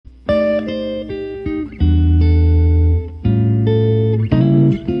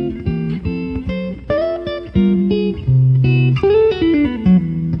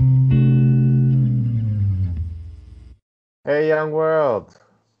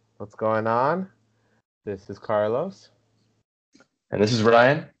What's going on? This is Carlos, And this is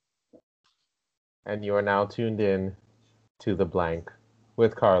Ryan. and you are now tuned in to The Blank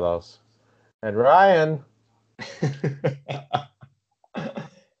with Carlos. And Ryan,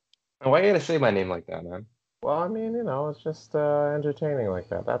 Why you gotta say my name like that, man? well, it's just entertaining like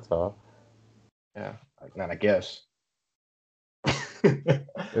that. That's all. Yeah, man, I guess.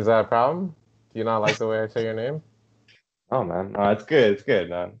 Is that a problem? Do you not like the way I say your name? Oh man, no, it's good. It's good,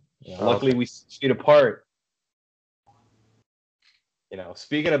 man. Okay. Luckily we 6 feet apart.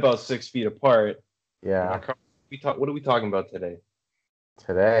 Speaking about 6 feet apart, Yeah. What are we talking about today?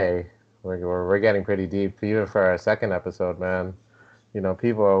 Today, we're getting pretty deep, even for our second episode, man.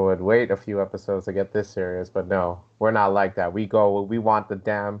 People would wait a few episodes to get this serious, but no, we're not like that. We want the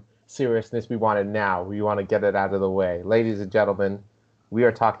damn seriousness. We want it now. We want to get it out of the way. Ladies and gentlemen, we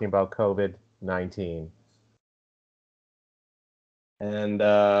are talking about COVID-19. And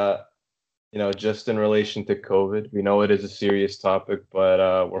just in relation to COVID, we know it is a serious topic,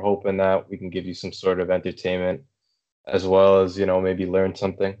 but we're hoping that we can give you some sort of entertainment as well as maybe learn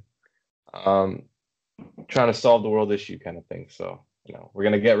something. Um, Trying to solve the world issue kind of thing. So, we're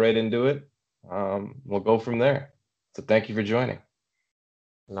gonna get right into it. We'll go from there. So thank you for joining.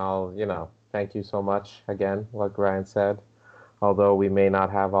 Now, thank you so much again, like Ryan said. Although we may not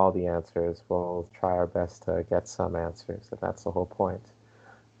have all the answers, we'll try our best to get some answers, and that's the whole point.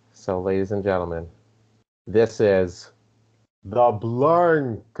 So, ladies and gentlemen, this is the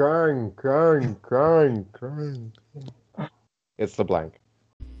blank. It's the blank.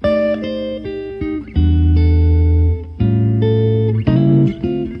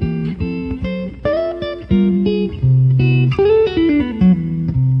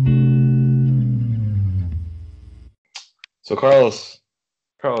 So Carlos,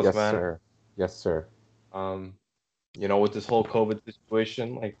 Yes, man, sir. Yes, sir. um, with this whole COVID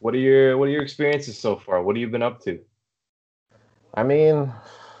situation, like, what are your experiences so far? What have you been up to? I mean,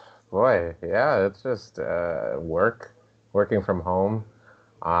 boy, yeah, it's just working from home.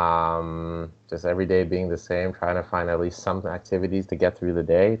 Just every day being the same, trying to find at least some activities to get through the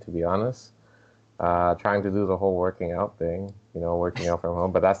day, to be honest. Trying to do the whole working out thing, working out from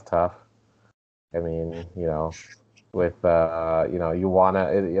home, but that's tough. I mean, with you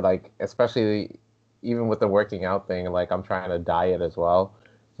wanna like, especially even with the working out thing, like I'm trying to diet as well,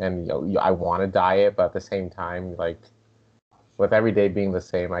 and I want to diet, but at the same time, like with every day being the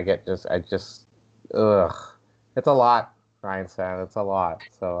same, I just ugh, it's a lot. Ryan said it's a lot.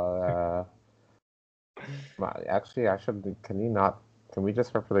 So actually, I should. Can you not? Can we just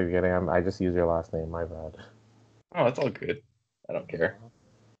start from the beginning? I just use your last name. My bad. Oh, it's all good. I don't care.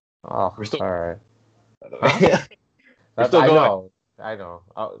 We're Oh, still, all right. Huh? we're That still I going. know. I know.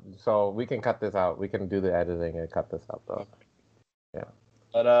 So we can cut this out. We can do the editing and cut this out, though. Yeah.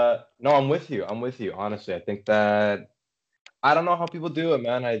 But no, I'm with you. I'm with you. Honestly, I think that I don't know how people do it,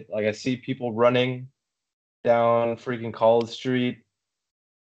 man. I see people running down freaking College Street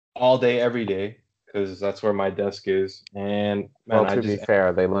all day, every day, because that's where my desk is. And Well, man, I to be just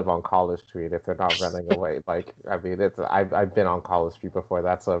fair, they live on College Street. If they're not running away, like I mean, it's I've been on College Street before.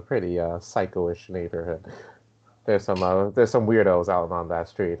 That's a pretty psycho-ish neighborhood. There's some weirdos out on that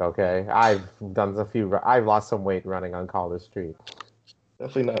street. Okay, I've lost some weight running on College Street.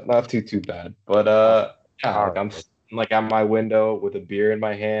 definitely not too bad. But Oh, yeah, all like right. I'm like at my window with a beer in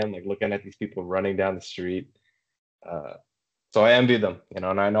my hand, like looking at these people running down the street. Uh, so I envy them, and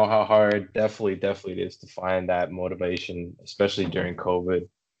I know how hard, definitely it is to find that motivation, especially during COVID,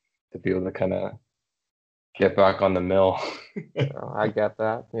 to be able to kind of get back on the mill. I get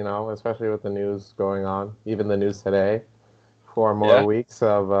that. Especially with the news going on, even the news today. 4 more Yeah. weeks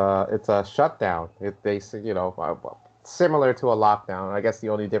of it's a shutdown. They say, similar to a lockdown. I guess the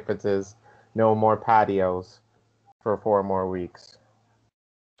only difference is no more patios for 4 more weeks.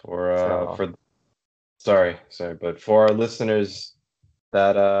 So For sorry, but for our listeners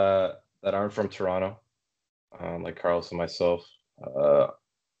that aren't from Toronto, like Carlos and myself, uh,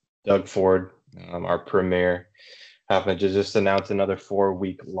 Doug Ford, our premier, happened to just announce another 4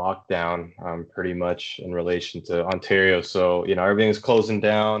 week lockdown, pretty much in relation to Ontario. So everything's closing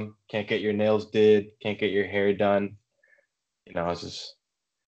down. Can't get your nails did. Can't get your hair done. It's just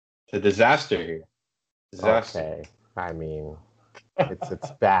a disaster here. Disaster. okay, I mean,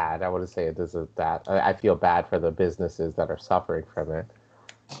 it's bad. I wouldn't say it is that. I feel bad for the businesses that are suffering from it.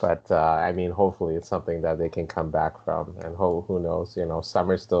 But I mean, hopefully, it's something that they can come back from. And who knows?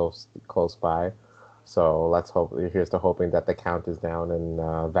 Summer's still close by. So let's hope. Here's to hoping that the count is down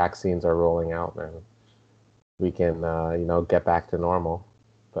and vaccines are rolling out, and we can, get back to normal.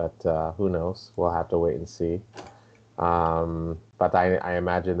 But who knows? We'll have to wait and see. But I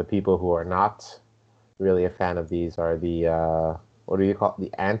imagine the people who are not really a fan of these are the what do you call it?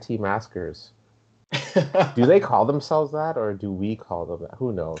 The anti-maskers. Do they call themselves that, or do we call them that?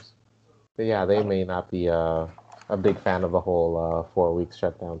 Who knows? But yeah, they I don't. may not be a big fan of the whole 4 week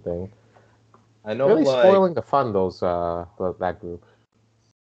shutdown thing. I know Really like spoiling the fun. Those that group.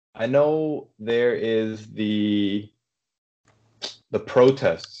 I know there is the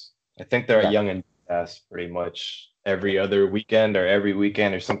protests. I think they're at Yeah, Young and Fast pretty much every other weekend or every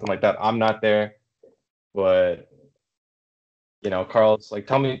weekend or something like that. I'm not there, but Carl's like,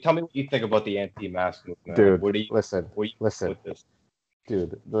 tell me what you think about the anti-mask movement. Like, dude. what do you think Listen. with this?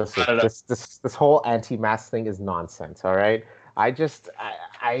 Dude, listen, I don't know. this whole anti-mask thing is nonsense, all right? I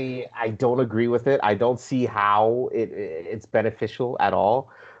don't agree with it. I don't see how it's beneficial at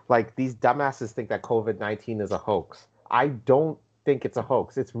all. Like these dumbasses think that COVID-19 is a hoax. I don't think it's a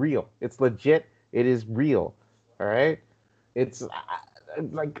hoax. It's real. It's legit. It is real. All right? It's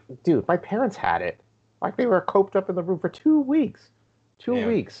like, dude, my parents had it. Like they were coped up in the room for 2 weeks. Two Damn.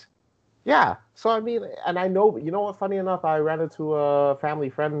 weeks. Yeah. So I mean, and I know, you know what? Funny enough, I ran into a family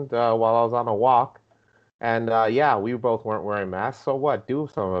friend while I was on a walk, and yeah, we both weren't wearing masks. So what? Do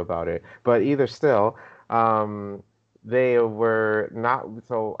something about it. But either still, um, they were not.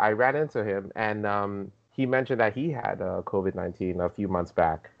 So I ran into him, and he mentioned that he had COVID-19 a few months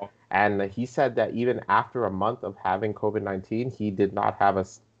back, and he said that even after a month of having COVID-19, he did not have a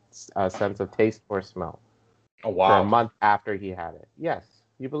sense of taste or smell Oh for a wow. month after he had it. Yes,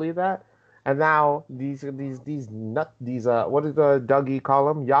 you believe that? And now these what did the Dougie call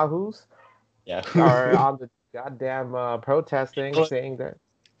them? Yahoos Yeah. are on the goddamn protesting, saying that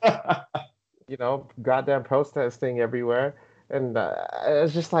goddamn protesting everywhere, and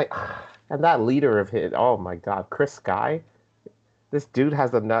it's just like, and that leader of his, oh my God, Chris Sky, this dude has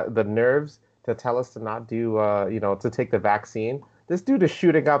the nerves to tell us to not do, to take the vaccine. This dude is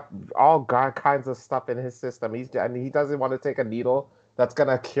shooting up all god kinds of stuff in his system. And he doesn't want to take a needle that's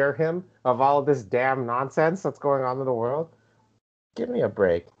gonna cure him of all this damn nonsense that's going on in the world. Give me a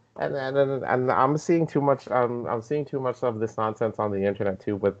break. And I'm seeing too much. I'm seeing too much of this nonsense on the internet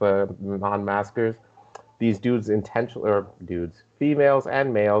too with the non-maskers. These dudes intentional or dudes, females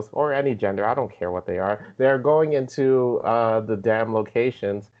and males or any gender, I don't care what they are. They're going into the damn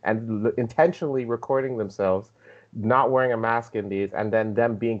locations and intentionally recording themselves not wearing a mask in these, and then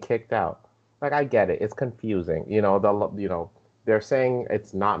them being kicked out. Like I get it, it's confusing. They're saying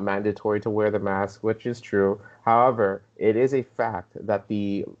it's not mandatory to wear the mask, which is true. However, it is a fact that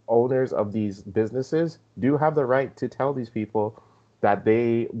the owners of these businesses do have the right to tell these people that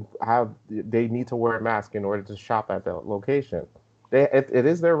they need to wear a mask in order to shop at the location. It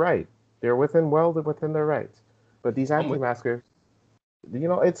is their right. They're within their rights. But these I'm with anti-maskers,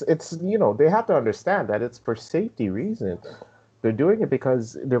 it's they have to understand that it's for safety reasons. They're doing it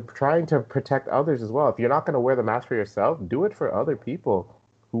because they're trying to protect others as well. If you're not going to wear the mask for yourself, do it for other people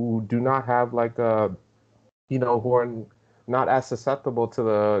who do not have like who are not as susceptible to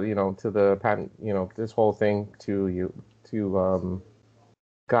the patent, this whole thing to you to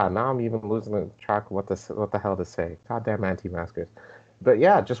God, now I'm even losing the track of what the hell to say. Goddamn anti-maskers. But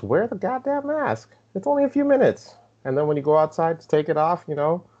yeah, just wear the goddamn mask. It's only a few minutes, and then when you go outside, just take it off.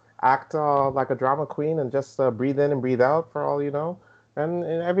 Act like a drama queen and just breathe in and breathe out for all you know, and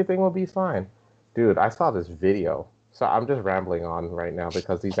everything will be fine. Dude, I saw this video. So I'm just rambling on right now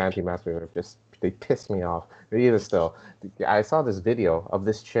because these anti-maskers are just they piss me off. But even still, I saw this video of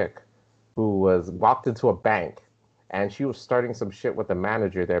this chick who was walked into a bank and she was starting some shit with the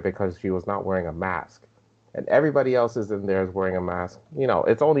manager there because she was not wearing a mask. And everybody else is in there is wearing a mask.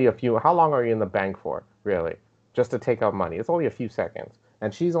 It's only a few. How long are you in the bank for, really? Just to take out money. It's only a few seconds.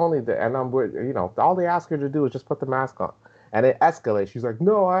 And she's only the, and I'm, all they ask her to do is just put the mask on. And it escalates. She's like,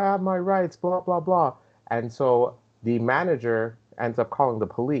 no, I have my rights, blah, blah, blah. And so the manager ends up calling the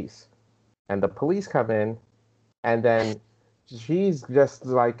police. And the police come in and then she's just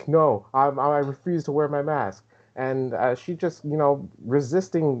like, no, I refuse to wear my mask. And she just,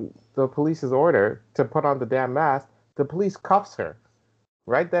 resisting the police's order to put on the damn mask. The police cuffs her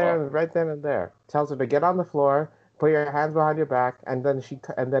right there, wow. right then and there. Tells her to get on the floor, put your hands behind your back, and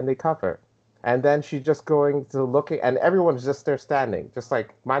then they cuff her. And then she's just going to looking, and everyone's just there standing, just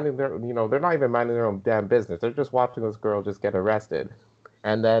like minding they're not even minding their own damn business. They're just watching this girl just get arrested.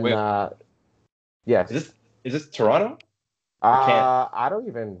 And then, Wait, is yes, this Toronto? I can't. I don't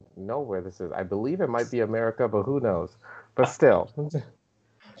even know where this is. I believe it might be America, but who knows? But still,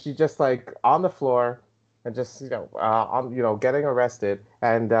 she's just like on the floor and just on getting arrested,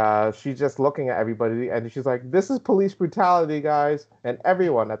 and she's just looking at everybody, and she's like, "This is police brutality, guys!" And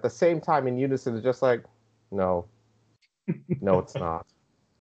everyone at the same time in unison is just like, "No." No, it's not.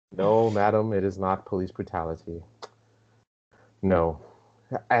 No, madam, it is not police brutality. No.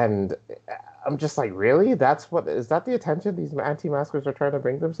 And I'm just like, really? That's what is that the attention these anti-maskers are trying to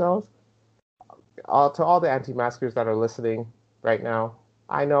bring themselves? To all the anti-maskers that are listening right now,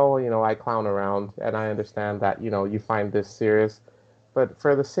 I know, I clown around and I understand that, you find this serious, but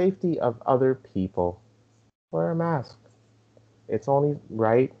for the safety of other people, wear a mask. It's only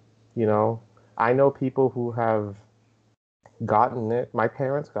right, you know. I know people who have gotten it. My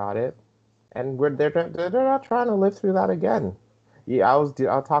parents got it, and they're not trying to live through that again. Yeah, I was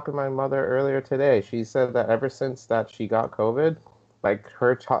talking to my mother earlier today. She said that ever since that she got COVID, like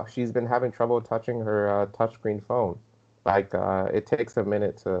she's been having trouble touching her touchscreen phone. Like it takes a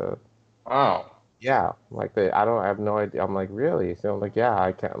minute to Wow. yeah, like I have no idea. I'm like, really? So I'm like, yeah,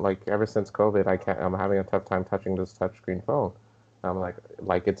 I can't. Like ever since COVID, I can't. I'm having a tough time touching this touchscreen phone. I'm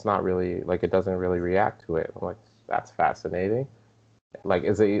like it's not really like it doesn't really react to it. I'm like, that's fascinating. Like,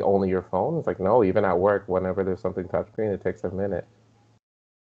 is it only your phone? It's like, no, even at work, whenever there's something touchscreen, it takes a minute.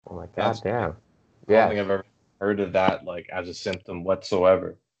 I'm like, God That's damn. I don't Yes. think I've ever heard of that like as a symptom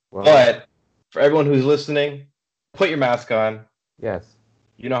whatsoever. Well, But for everyone who's listening, put your mask on. yes.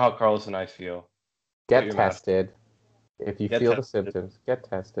 You know how Carlos and I feel. Put Get your mask. tested. If you Get feel the tested. symptoms, get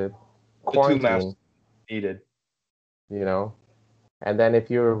tested. The two masks Quarantine, needed. you know. And then if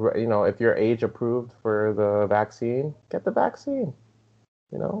you're age approved for the vaccine, get the vaccine.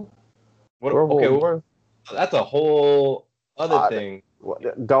 You know, What? we're Okay, well, we're that's a whole other uh, thing.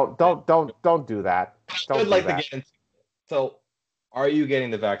 don't do that. I Don't would do like to that. get into. So, are you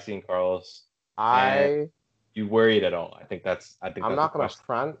getting the vaccine, Carlos? And I you worried at all? I think I'm that's a not gonna question.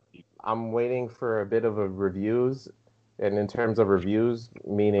 front. I'm waiting for a bit of a reviews, and in terms of reviews,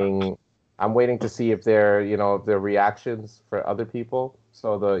 meaning I'm waiting to see if the reactions for other people.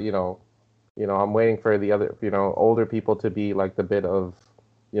 So I'm waiting for the other, older people to be like the bit of,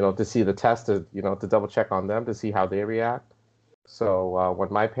 to see the test, to double check on them to see how they react. So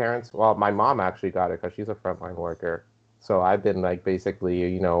when my parents, well, my mom actually got it because she's a frontline worker. So I've been like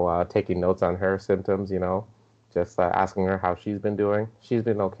basically, taking notes on her symptoms, just asking her how she's been doing. She's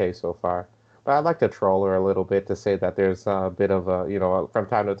been okay so far. But I'd like to troll her a little bit to say that there's a bit of a, from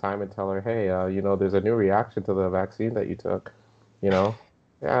time to time and tell her, hey, there's a new reaction to the vaccine that you took, you know.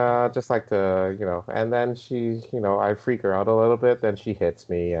 Just like to, and then I freak her out a little bit, then she hits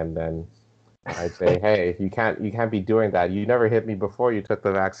me, and then I'd say, hey, you can't be doing that. You never hit me before you took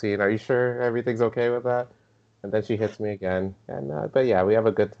the vaccine. Are you sure everything's okay with that? And then she hits me again. And but yeah, we have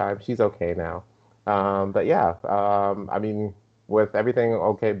a good time. She's okay now. But yeah, I mean, with everything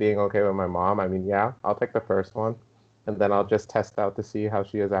okay, being okay with my mom, I mean, yeah, I'll take the first one, and then I'll just test out to see how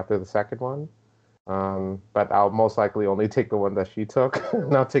she is after the second one. But I'll most likely only take the one that she took,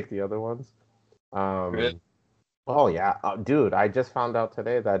 not take the other ones. Really? Um, Oh yeah, dude! I just found out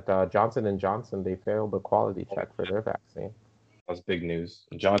today that Johnson and Johnson they failed the quality check for their vaccine. That's big news.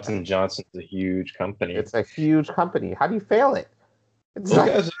 Johnson Johnson's a huge company. It's a huge company. How do you fail it? It's Those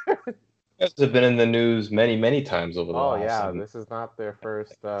like, guys, guys have been in the news many, many times over the oh last yeah, like. this is not their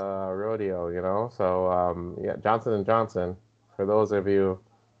first rodeo, So yeah, Johnson and Johnson. For those of you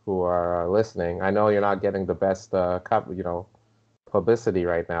who are listening, I know you're not getting the best publicity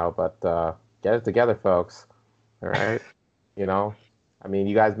right now, but get it together, folks. All right, you know. I mean,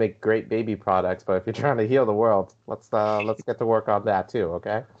 you guys make great baby products, but if you're trying to heal the world, let's get to work on that too,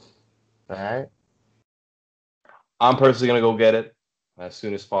 okay? All right. I'm personally gonna go get it as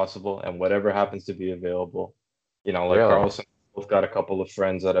soon as possible, and whatever happens to be available. Like Really? Carlson, both got a couple of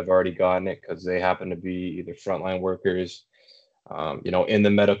friends that have already gotten it because they happen to be either frontline workers, in the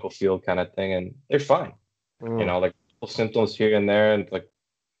medical field kind of thing, and they're fine. Mm, Like little symptoms here and there, and like,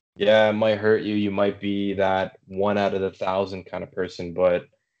 yeah, it might hurt you. You might be that one out of the thousand kind of person, but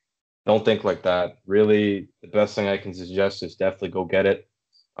don't think like that. Really, the best thing I can suggest is definitely go get it.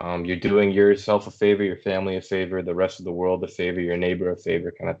 You're doing yourself a favor, your family a favor, the rest of the world a favor, your neighbor a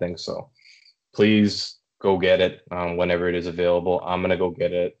favor, kind of thing. So please go get it whenever it is available. I'm gonna go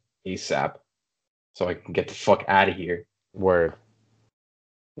get it ASAP so I can get the fuck out of here. word. Sick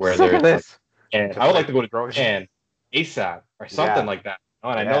Whether of it's like, this. and I Just would like like to go to bro. Japan ASAP or something Yeah. like that.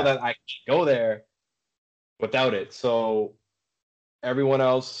 And I know Yeah. that I can't go there without it. So everyone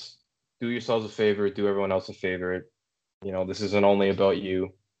else, do yourselves a favor, do everyone else a favor. This isn't only about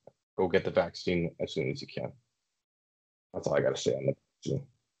you. Go get the vaccine as soon as you can. That's all I got to say on the vaccine.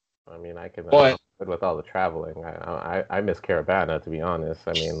 I mean, I can. I'm But good with all the traveling. I miss Caravana to be honest.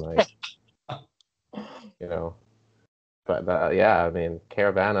 I mean, like you know, but yeah, I mean,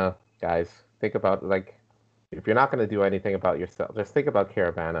 Caravana guys. Think about like if you're not gonna do anything about yourself, just think about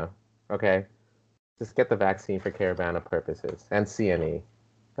Caravana. Okay. Just get the vaccine for Caravana purposes and CNE.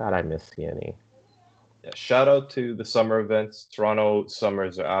 God, I miss CNE. Yeah, shout out to the summer events. Toronto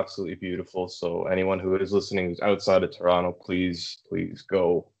summers are absolutely beautiful. So anyone who is listening who's outside of Toronto, please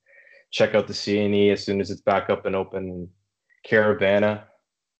go check out the CNE as soon as it's back up and open. Caravana,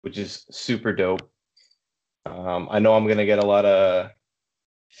 which is super dope. I know I'm gonna get a lot of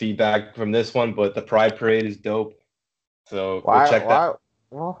feedback from this one, but the Pride Parade is dope. So go Why? check that. Why?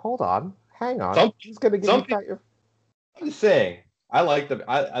 Well, hold on. Hang on. Some Who's gonna give you some people, fire? I'm just saying, I like the.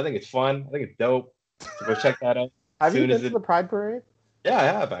 I think it's fun. I think it's dope. So go check that out as Have you soon been as to it. the Pride Parade? Yeah, I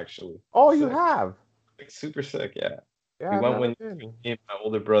have actually. Oh, you Sick. have. Like super sick. Yeah. We Yeah, I've went never with been. me and my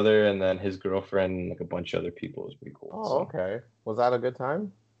older brother and then his girlfriend and like a bunch of other people. It was pretty cool. Oh, So okay. Was that a good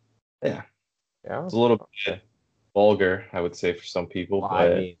time? yeah, Yeah. it's a little bit vulgar, I would say, for some people, Well, I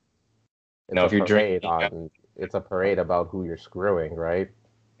but mean, it's a if you're parade drinking, on. It's a parade about who you're screwing, right?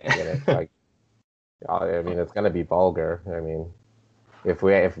 I mean, it's like, I mean, it's gonna be vulgar. I mean, if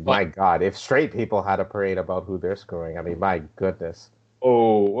but my God, if straight people had a parade about who they're screwing, I mean, my goodness.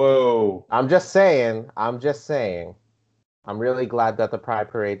 oh, whoa. I'm just saying. I'm just saying. I'm really glad that the Pride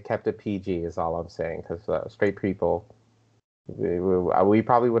Parade kept it PG. Is all I'm saying, because straight people, we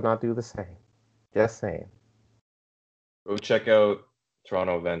probably would not do the same. Just saying. Go check out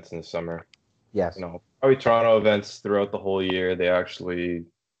Toronto events in the summer. Yes. Probably Toronto events throughout the whole year.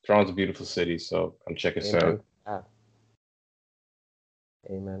 Toronto's a beautiful city, so come check us out. Amen.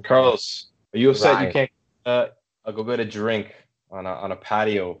 Amen to that. Carlos, are you upset you Ryan. can't go get a drink on a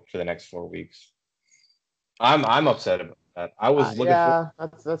patio for the next 4 weeks? I'm upset about that. I was looking forward Yeah,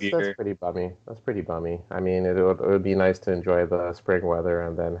 that's to pretty bummy. That's pretty bummy. I mean, it would be nice to enjoy the spring weather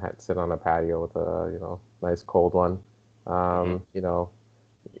and then sit on a patio with a nice cold one. beer. You know,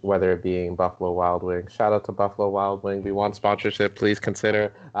 whether it being Buffalo Wild Wings. Shout out to Buffalo Wild Wing. We want sponsorship, please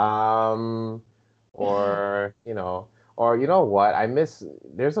consider. Or or you know what? I miss.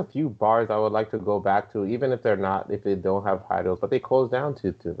 There's a few bars I would like to go back to, even if they don't have titles, but they closed down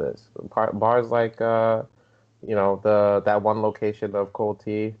to this. Bars like the that one location of Cold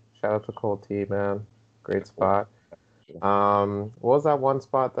Tea. Shout out to Cold Tea, man. Yeah, Great cool. spot. What was that one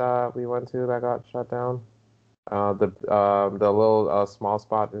spot that we went to that got shut down? The little small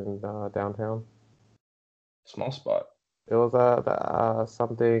spot in downtown. Small spot. It was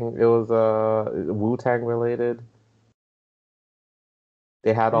something. It was Wu Tang related.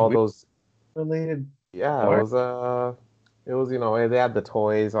 They had There's all weird those. related Yeah, bar. it was they had the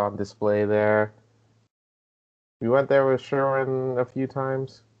toys on display there. We went there with Sherwin a few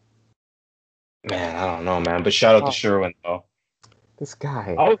times. Man, I don't know, man. But shout out to Oh, Sherwin though. this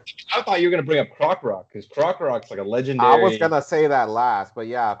guy. I, was, I thought you were gonna bring up Croc Rock because Croc Rock's like a I was legendary. gonna say that last, but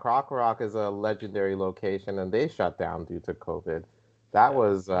yeah, Croc Rock is a legendary location, and they shut down due to COVID. That Yeah,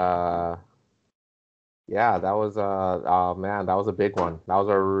 was yeah, that was oh man, that was a big one. That was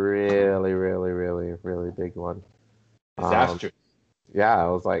a really, really, really, really big one. Um, disaster. yeah,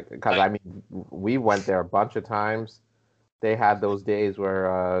 it was like because Like, I mean we went there a bunch of times. They had those days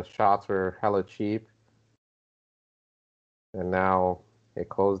where shots were hella cheap, and now it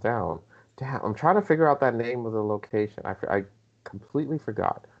closed down. Damn, I'm trying to figure out that name of the location. I completely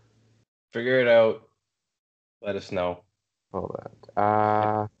forgot. figure it out. Let us know. Hold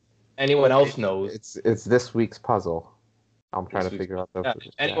on. Anyone else knows It's this week's puzzle. I'm trying this to week's. figure out the Yeah, if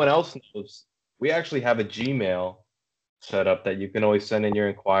yeah. anyone else knows, we actually have a Gmail set up that you can always send in your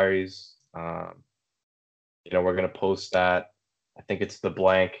inquiries. We're gonna post that. I think it's the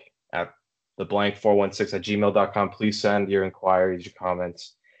blank 416 at gmail.com. Please send your inquiries, your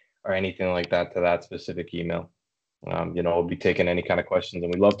comments, or anything like that to that specific email. We'll be taking any kind of questions,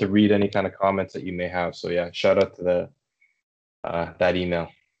 and we'd love to read any kind of comments that you may have. So yeah, shout out to the that email.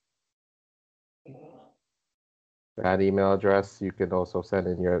 That email address. You can also send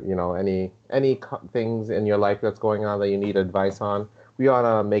in your, things in your life that's going on that you need advice on. We want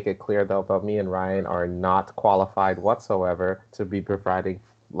to make it clear though that me and Ryan are not qualified whatsoever to be providing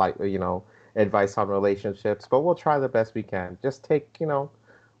like advice on relationships, but we'll try the best we can. Just take, we'll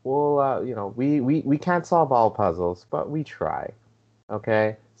we can't solve all puzzles, but we try.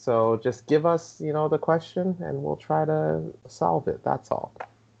 Okay? So just give us, the question and we'll try to solve it. That's all.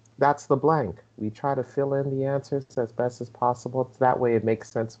 That's the blank. We try to fill in the answers as best as possible. That way it makes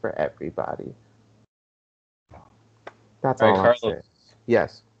sense for everybody. That's All right, all I'm saying. Carlos.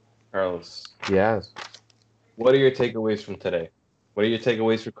 Yes. Carlos, Yes. what are your takeaways from today? What are your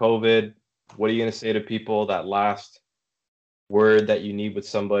takeaways for COVID? What are you going to say to people? That last word that you need with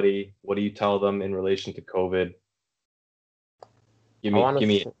somebody. What do you tell them in relation to COVID? Give I me, want give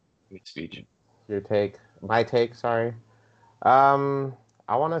me, to give me a speech. your take, my take, sorry. Um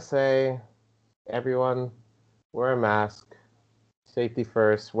I want to say Everyone, wear a mask. Safety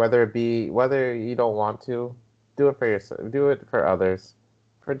first. Whether you don't want to, do it for yourself. Do it for others,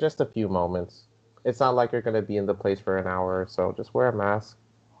 for just a few moments. It's not like you're gonna be in the place for an hour or so. Just wear a mask.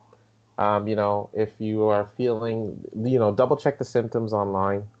 If you are feeling, double check the symptoms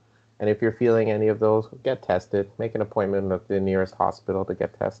online. And if you're feeling any of those, get tested. Make an appointment at the nearest hospital to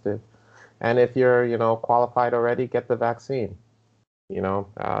get tested. And if you're, qualified already, get the vaccine.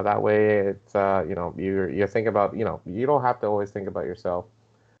 That way it's, you're thinking about, you don't have to always think about yourself,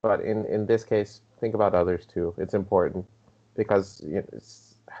 but in this case, think about others too. It's important because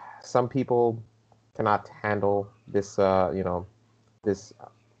some people cannot handle this, this,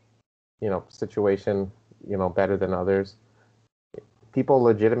 situation, better than others. People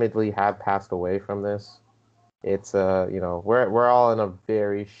legitimately have passed away from this. It's we're all in a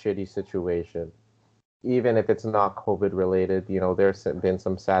very shitty situation. Even if it's not COVID related, there's been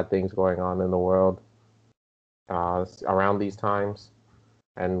some sad things going on in the world around these times,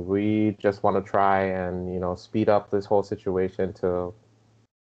 and we just want to try and speed up this whole situation to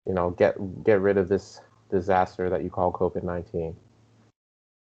get rid of this disaster that you call COVID-19.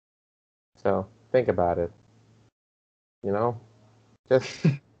 So think about it. You know, just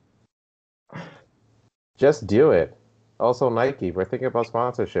just do it. Also, Nike, we're thinking about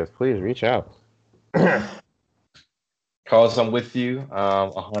sponsorships. Please reach out. Carlos, I'm with you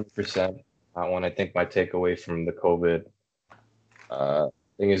 100%. When I think my takeaway from the COVID uh,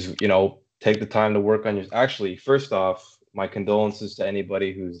 thing is, take the time to work on your. Actually, first off, my condolences to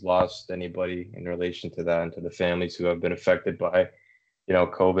anybody who's lost anybody in relation to that and to the families who have been affected by,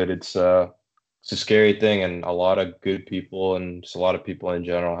 COVID. It's a scary thing, and a lot of good people and just a lot of people in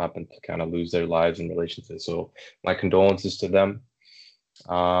general happen to kind of lose their lives in relation to it. So my condolences to them.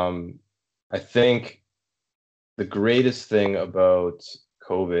 Um, I think the greatest thing about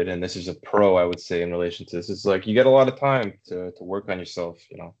COVID, and this is a pro, I would say, in relation to this, is like you get a lot of time to work on yourself,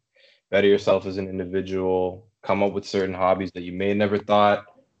 better yourself as an individual, come up with certain hobbies that you may never thought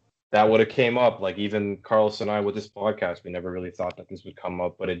that would have came up. Like even Carlos and I with this podcast, we never really thought that this would come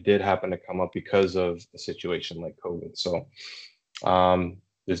up, but it did happen to come up because of a situation like COVID. So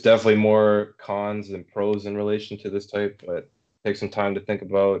there's definitely more cons than pros in relation to this type, but take some time to think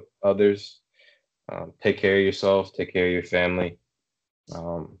about others. Take care of yourself, take care of your family.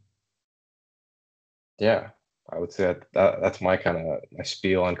 Um, yeah, I would say that's my kind of my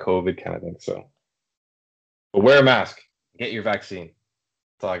spiel on COVID kind of thing. So, but wear a mask, get your vaccine.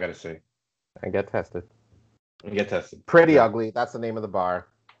 That's all I gotta say. And get tested. And get tested. Pretty Exactly. ugly. That's the name of the bar.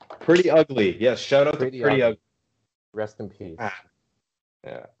 Pretty ugly. Yes. Shout out to Pretty Pretty ugly. Ugly. Rest in peace. Ah,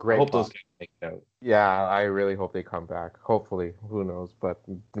 yeah. I Great hope bar. those guys make it out. Yeah, I really hope they come back. Hopefully, who knows? But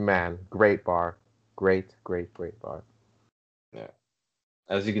man, great bar. Great, great, great bar. Yeah.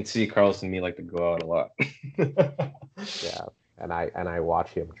 As you can see, Carlos and me like to go out a lot. Yeah, and I watch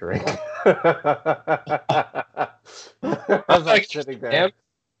him drink as I'm sitting there,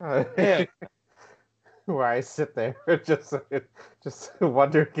 Damn, damn. where I sit there just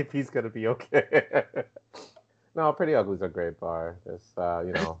wondering if he's gonna be okay. No, Pretty Ugly's a great bar. Just I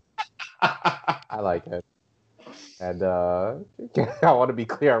like it, and I want to be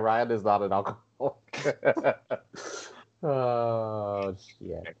clear. Ryan is not an alcoholic. Oh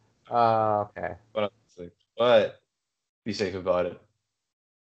shit. Okay. But but be safe about it.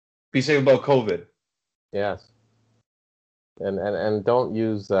 Be safe about COVID. Yes. And don't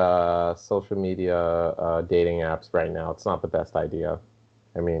use social media dating apps right now. It's not the best idea.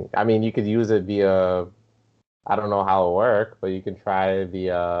 I mean, you could use it via, I don't know how it works, but you can try it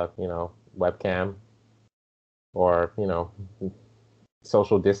via, webcam or,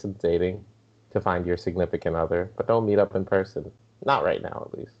 social distance dating to find your significant other. But don't meet up in person. Not right now,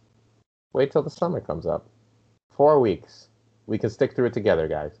 at least. Wait till the summer comes up. 4 weeks. We can stick through it together,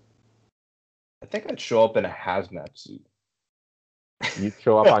 guys. I think I'd show up in a hazmat suit. You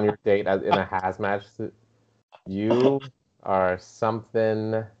show up on your date in a hazmat suit. You are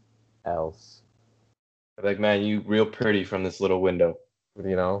something else. Like, man, you real pretty from this little window.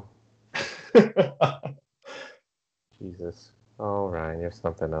 You know? Jesus. Oh, Ryan, you're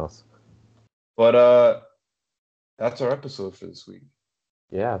something else. But that's our episode for this week.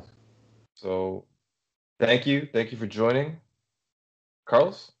 Yes. So thank you for joining,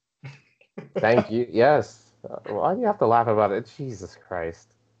 Carlos. Thank you. Yes. Why do you have to laugh about it? Jesus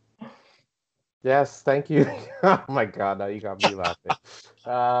Christ. Yes, thank you. Oh my God, now you got me laughing.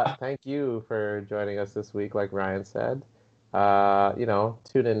 Thank you for joining us this week, like Ryan said.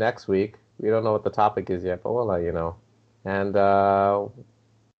 Tune in next week. We don't know what the topic is yet, but we'll let you know. And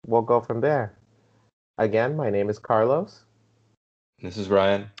we'll go from there. Again, my name is Carlos. This is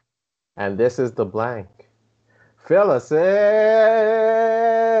Ryan. And this is the blank. Fill us in.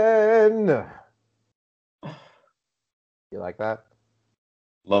 You like that?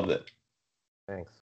 Loved it. Thanks.